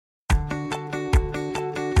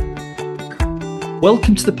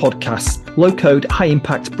Welcome to the podcast, Low Code, High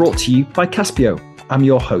Impact, brought to you by Caspio. I'm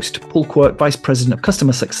your host, Paul Quirk, Vice President of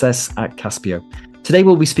Customer Success at Caspio. Today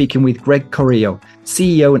we'll be speaking with Greg Coiro,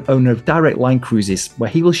 CEO and owner of Direct Line Cruises,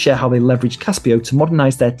 where he will share how they leverage Caspio to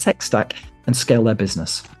modernize their tech stack and scale their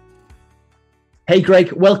business. Hey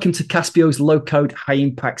Greg, welcome to Caspio's Low Code, High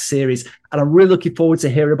Impact series. And I'm really looking forward to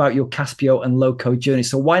hearing about your Caspio and low code journey.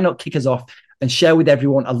 So why not kick us off and share with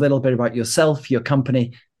everyone a little bit about yourself, your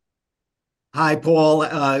company. Hi, Paul.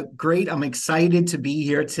 Great. I'm excited to be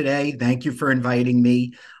here today. Thank you for inviting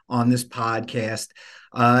me on this podcast.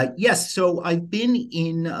 Yes, so I've been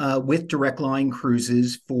in with Direct Line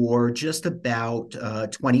Cruises for just about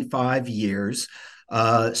 25 years.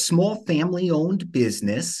 Small family-owned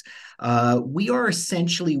business. We are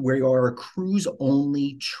a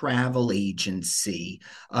cruise-only travel agency.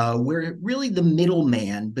 We're really the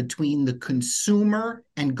middleman between the consumer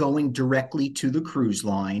and going directly to the cruise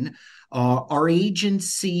line. Our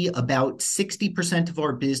agency, about 60% of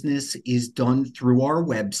our business is done through our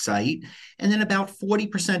website. And then about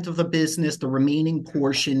 40% of the business, the remaining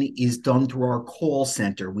portion, is done through our call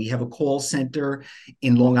center. We have a call center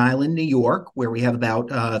in Long Island, New York, where we have about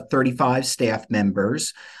 35 staff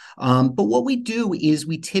members. But what we do is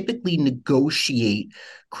we typically negotiate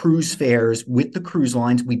cruise fares with the cruise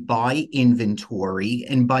lines. We buy inventory,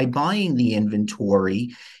 and by buying the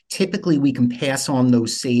inventory, typically we can pass on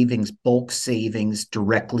those savings, bulk savings,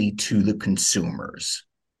 directly to the consumers.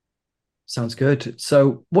 Sounds good.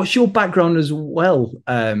 So what's your background as well?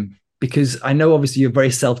 Because I know obviously you're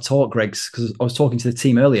very self-taught, Greg, because I was talking to the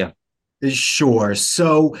team earlier. Sure.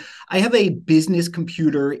 So I have a business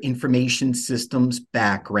computer information systems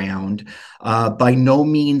background. By no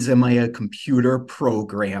means am I a computer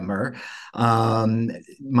programmer.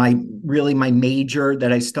 My major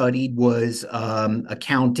that I studied was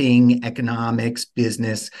accounting, economics,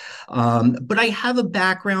 business. But I have a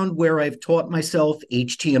background where I've taught myself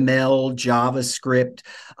HTML, JavaScript,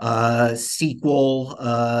 SQL.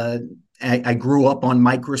 I grew up on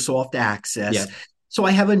Microsoft Access. Yeah. So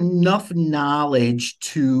I have enough knowledge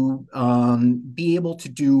to be able to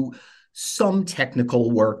do some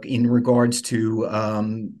technical work in regards to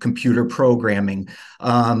computer programming.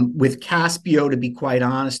 With Caspio, to be quite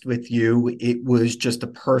honest with you, it was just a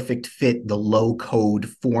perfect fit, the low code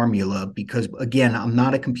formula, because again, I'm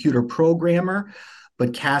not a computer programmer,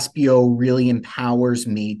 but Caspio really empowers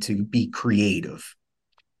me to be creative.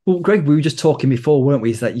 Well, Greg, we were just talking before, weren't we?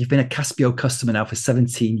 Is that you've been a Caspio customer now for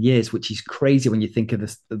 17 years, which is crazy when you think of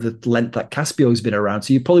the length that Caspio has been around.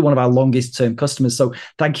 So you're probably one of our longest term customers. So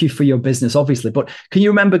thank you for your business, obviously. But can you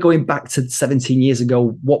remember going back to 17 years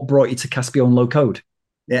ago, what brought you to Caspio and low code?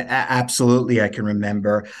 Yeah, absolutely. I can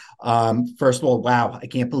remember. First of all, wow, I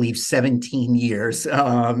can't believe 17 years.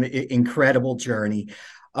 Incredible journey.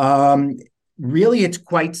 Really, it's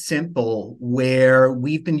quite simple, where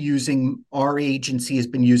our agency has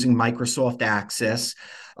been using Microsoft Access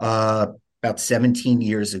about 17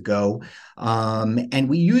 years ago. And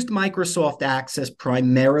we used Microsoft Access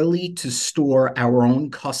primarily to store our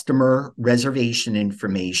own customer reservation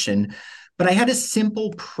information. But I had a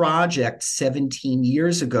simple project 17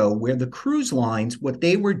 years ago where the cruise lines, what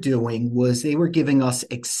they were doing was they were giving us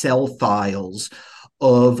Excel files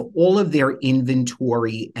of all of their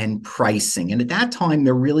inventory and pricing. And at that time,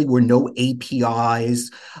 there really were no APIs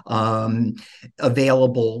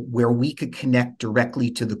available where we could connect directly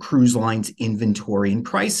to the cruise line's inventory and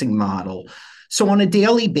pricing model. So on a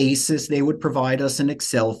daily basis, they would provide us an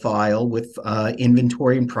Excel file with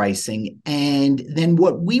inventory and pricing. And then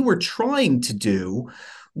what we were trying to do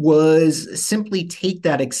was simply take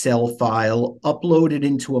that Excel file, upload it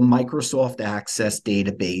into a Microsoft Access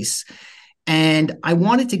database. And I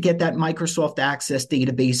wanted to get that Microsoft Access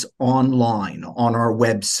database online on our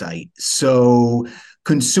website, so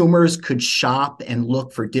consumers could shop and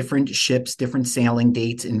look for different ships, different sailing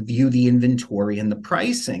dates, and view the inventory and the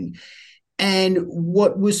pricing. And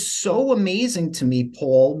what was so amazing to me,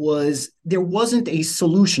 Paul, was there wasn't a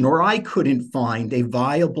solution, or I couldn't find a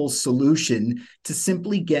viable solution to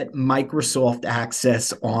simply get Microsoft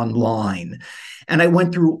Access online. And I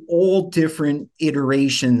went through all different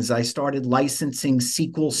iterations. I started licensing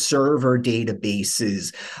SQL Server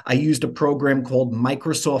databases. I used a program called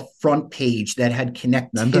Microsoft Front Page that had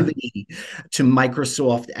connectivity to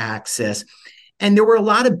Microsoft Access. And there were a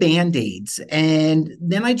lot of Band-Aids. And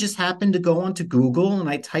then I just happened to go onto Google and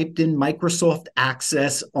I typed in Microsoft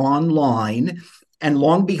Access online. And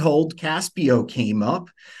lo and behold, Caspio came up.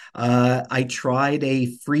 I tried a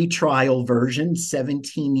free trial version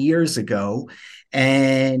 17 years ago.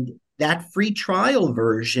 And that free trial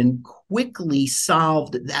version quickly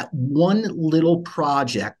solved that one little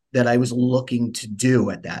project that I was looking to do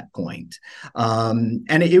at that point. And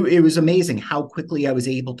it was amazing how quickly I was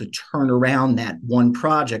able to turn around that one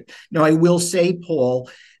project. Now, I will say, Paul,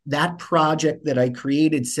 that project that I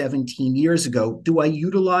created 17 years ago, do I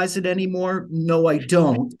utilize it anymore? No, I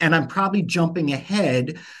don't. And I'm probably jumping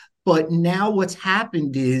ahead. But now what's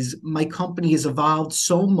happened is my company has evolved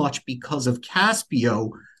so much because of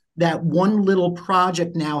Caspio that one little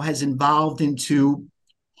project now has evolved into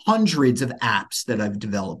hundreds of apps that I've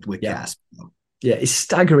developed with Yeah. Caspio. Yeah, it's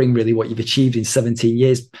staggering, really, what you've achieved in 17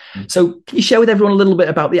 years. So, can you share with everyone a little bit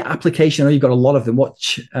about the application? I know you've got a lot of them.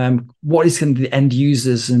 What is kind of the end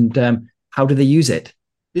users and how do they use it?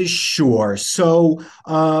 Sure. So,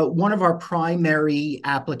 one of our primary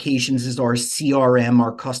applications is our CRM,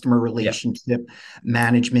 our customer Yeah, relationship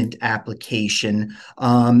management application.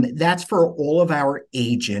 That's for all of our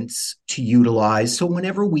agents to utilize. So,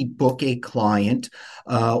 whenever we book a client,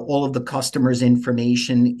 all of the customer's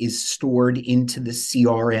information is stored into the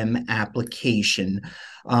CRM application.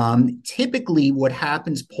 Typically, what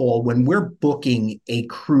happens, Paul, when we're booking a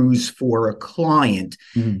cruise for a client,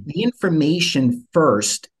 the information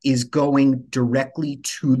first is going directly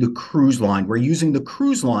to the cruise line. We're using the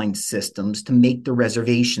cruise line systems to make the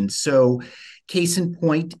reservation. So, case in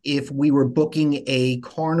point, if we were booking a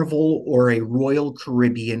Carnival or a Royal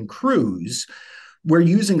Caribbean cruise, we're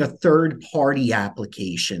using a third party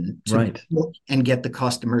application to right. book and get the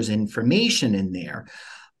customer's information in there.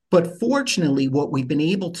 But fortunately, what we've been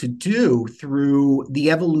able to do through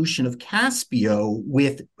the evolution of Caspio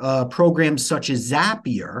with programs such as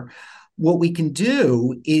Zapier, what we can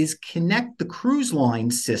do is connect the cruise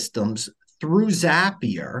line systems through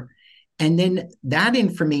Zapier. And then that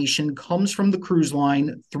information comes from the cruise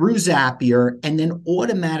line through Zapier and then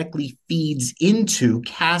automatically feeds into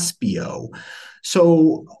Caspio.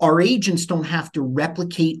 So our agents don't have to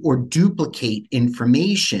replicate or duplicate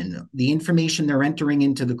information. The information they're entering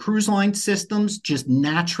into the cruise line systems just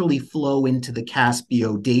naturally flow into the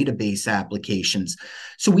Caspio database applications.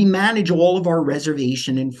 So we manage all of our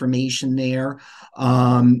reservation information there.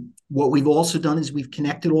 What we've also done is we've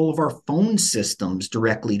connected all of our phone systems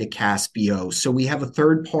directly to Caspio. So we have a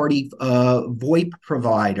third-party VoIP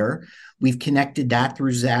provider. We've connected that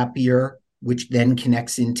through Zapier, which then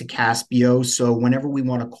connects into Caspio. So whenever we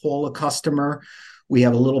want to call a customer, we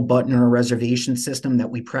have a little button in our reservation system that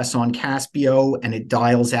we press on Caspio, and it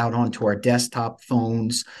dials out onto our desktop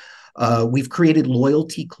phones. We've created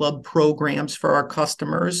loyalty club programs for our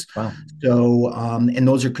customers. Wow. So, and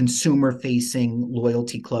those are consumer-facing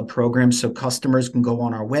loyalty club programs. So customers can go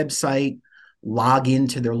on our website, log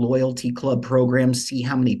into their loyalty club programs, see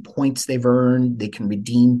how many points they've earned. They can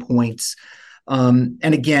redeem points. And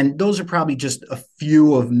again, those are probably just a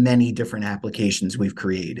few of many different applications we've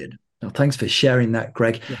created. No, thanks for sharing that,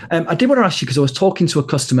 Greg. Yeah. I did want to ask you, because I was talking to a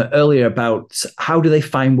customer earlier about how do they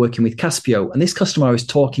find working with Caspio? And this customer I was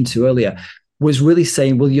talking to earlier was really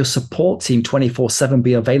saying, will your support team 24/7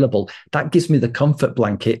 be available? That gives me the comfort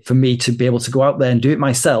blanket for me to be able to go out there and do it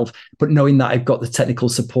myself, but knowing that I've got the technical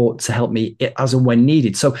support to help me as and when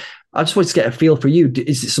needed. So I just wanted to get a feel for you.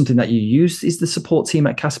 Is it something that you use? Is the support team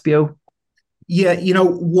at Caspio? Yeah,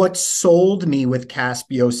 what sold me with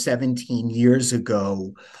Caspio 17 years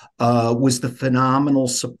ago was the phenomenal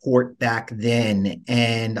support back then.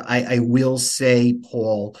 And I will say,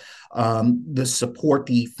 Paul,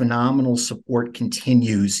 the phenomenal support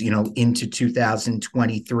continues, into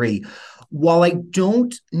 2023. While I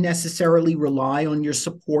don't necessarily rely on your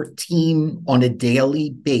support team on a daily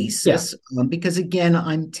Yeah. basis, because again,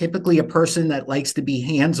 I'm typically a person that likes to be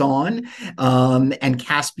hands-on, and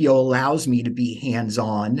Caspio allows me to be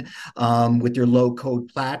hands-on with your low-code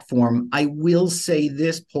platform. I will say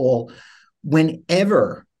this, Paul,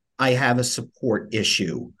 whenever I have a support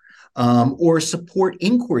issue, or a support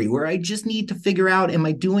inquiry where I just need to figure out, am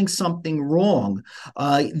I doing something wrong,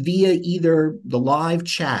 via either the live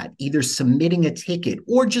chat, either submitting a ticket,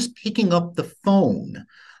 or just picking up the phone.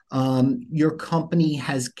 Your company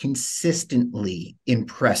has consistently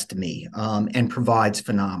impressed me, and provides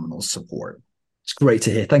phenomenal support. It's great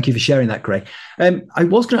to hear. Thank you for sharing that, Greg. I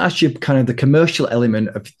was going to ask you kind of the commercial element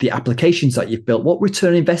of the applications that you've built. What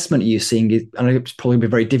return on investment are you seeing? I know it's probably be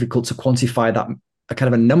very difficult to quantify that, a kind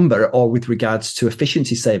of a number, or with regards to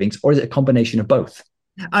efficiency savings, or is it a combination of both?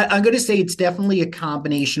 I'm going to say it's definitely a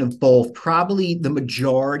combination of both. Probably the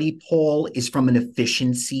majority, Paul, is from an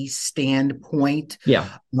efficiency standpoint. Yeah.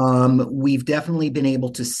 We've definitely been able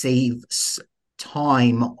to save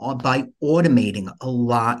time by automating a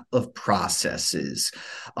lot of processes.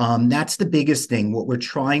 That's the biggest thing. What we're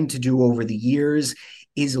trying to do over the years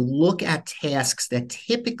is look at tasks that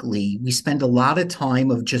typically we spend a lot of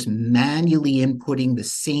time of just manually inputting the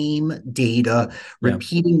same data,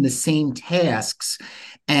 repeating the same tasks.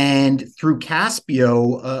 And through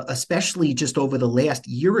Caspio, especially just over the last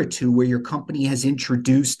year or two, where your company has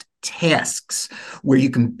introduced tasks where you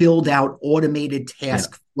can build out automated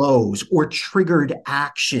task flows or triggered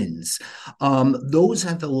actions. Those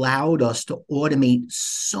have allowed us to automate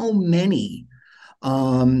so many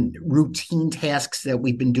routine tasks that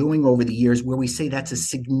we've been doing over the years, where we say that's a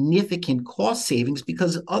significant cost savings,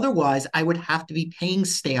 because otherwise I would have to be paying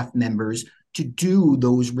staff members to do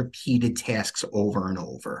those repeated tasks over and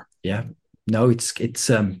over. Yeah. No, that's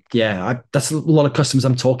a lot of customers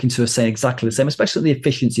I'm talking to are saying exactly the same, especially the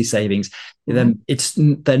efficiency savings.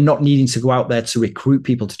 They're not needing to go out there to recruit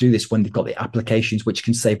people to do this when they've got the applications, which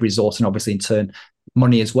can save resource and obviously in turn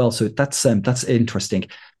money as well. So that's interesting.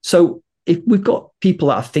 So if we've got people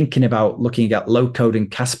that are thinking about looking at low code and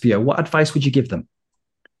Caspio, what advice would you give them?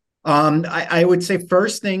 I would say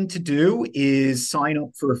first thing to do is sign up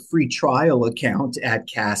for a free trial account at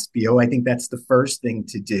Caspio. I think that's the first thing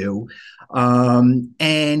to do.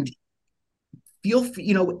 And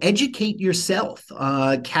educate yourself.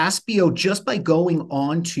 Caspio, just by going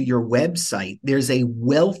onto your website, there's a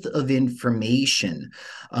wealth of information.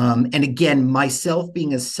 And again, myself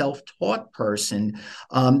being a self-taught person,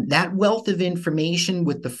 that wealth of information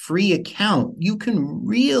with the free account, you can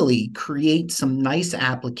really create some nice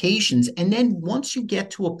applications. And then once you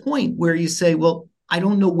get to a point where you say, well, I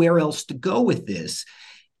don't know where else to go with this,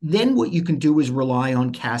 then what you can do is rely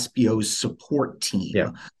on Caspio's support team.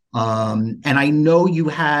 Yeah. And I know you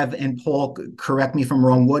have, and Paul, correct me if I'm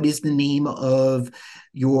wrong, what is the name of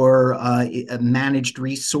your managed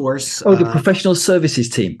resource? The professional services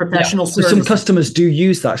team. Professional services. So some customers do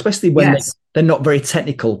use that, especially when they're not very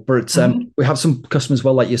technical. But we have some customers,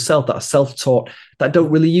 well, like yourself, that are self-taught, that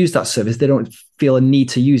don't really use that service. They don't feel a need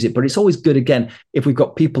to use it. But it's always good, again, if we've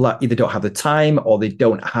got people that either don't have the time or they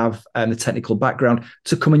don't have the technical background,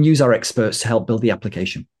 to come and use our experts to help build the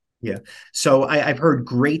application. Yeah. So I've heard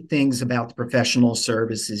great things about the professional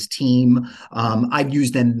services team. I've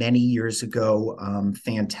used them many years ago.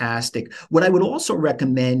 Fantastic. What I would also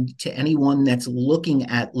recommend to anyone that's looking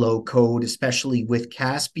at low code, especially with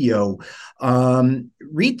Caspio,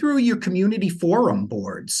 read through your community forum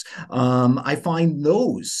boards. I find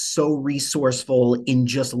those so resourceful in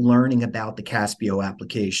just learning about the Caspio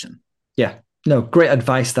application. Yeah. No, great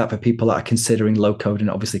advice that for people that are considering low code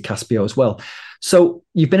and obviously Caspio as well. So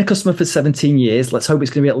you've been a customer for 17 years. Let's hope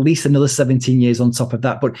it's going to be at least another 17 years on top of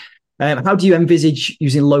that. But how do you envisage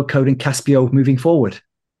using low code and Caspio moving forward?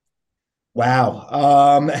 Wow.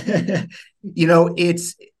 I'm going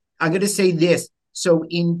to say this. So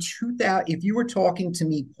if you were talking to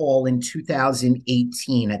me, Paul, in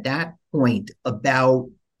 2018, at that point,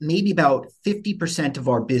 maybe about 50% of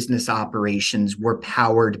our business operations were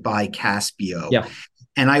powered by Caspio. Yeah.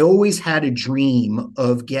 And I always had a dream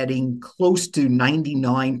of getting close to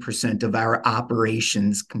 99% of our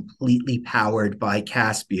operations completely powered by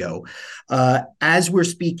Caspio. As we're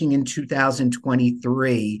speaking in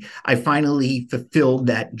 2023, I finally fulfilled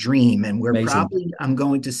that dream. And we're Amazing. I'm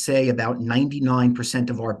going to say about 99%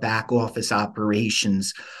 of our back office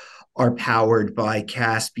operations are powered by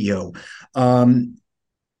Caspio.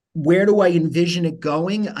 Where do I envision it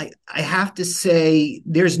going? I have to say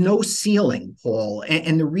there's no ceiling, Paul.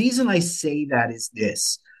 And the reason I say that is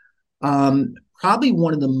this. Probably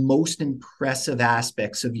one of the most impressive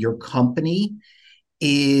aspects of your company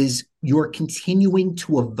is you're continuing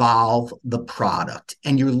to evolve the product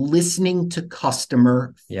and you're listening to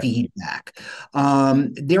customer feedback.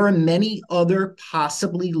 There are many other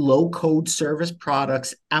possibly low-code service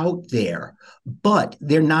products out there, but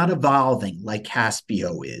they're not evolving like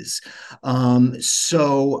Caspio is.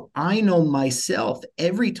 So I know myself,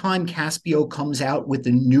 every time Caspio comes out with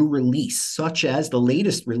a new release, such as the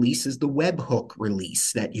latest release is the webhook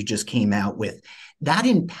release that you just came out with, that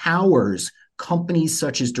empowers companies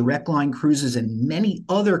such as Direct Line Cruises and many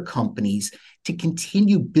other companies to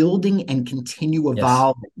continue building and continue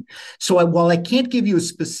evolving. Yes. So while I can't give you a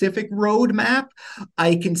specific roadmap,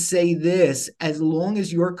 I can say this: as long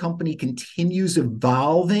as your company continues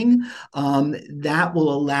evolving, that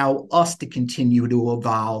will allow us to continue to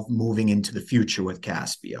evolve moving into the future with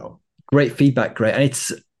Caspio. Great feedback, Greg. And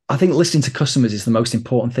I think listening to customers is the most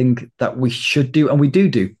important thing that we should do, and we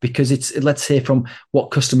do, because let's hear from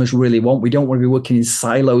what customers really want. We don't want to be working in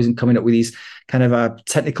silos and coming up with these kind of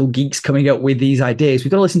technical geeks coming up with these ideas.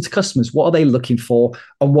 We've got to listen to customers. What are they looking for,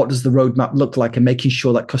 and what does the roadmap look like, and making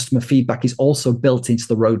sure that customer feedback is also built into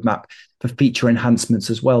the roadmap for feature enhancements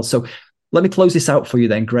as well. So Let me close this out for you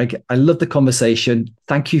then, Greg. I love the conversation.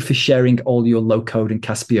 Thank you for sharing all your low-code and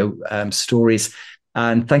Caspio stories.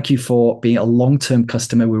 And thank you for being a long-term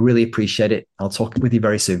customer. We really appreciate it. I'll talk with you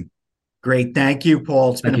very soon. Great. Thank you,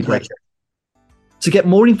 Paul. It's been a pleasure. To get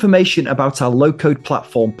more information about our low-code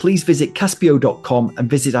platform, please visit Caspio.com and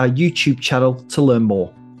visit our YouTube channel to learn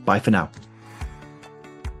more. Bye for now.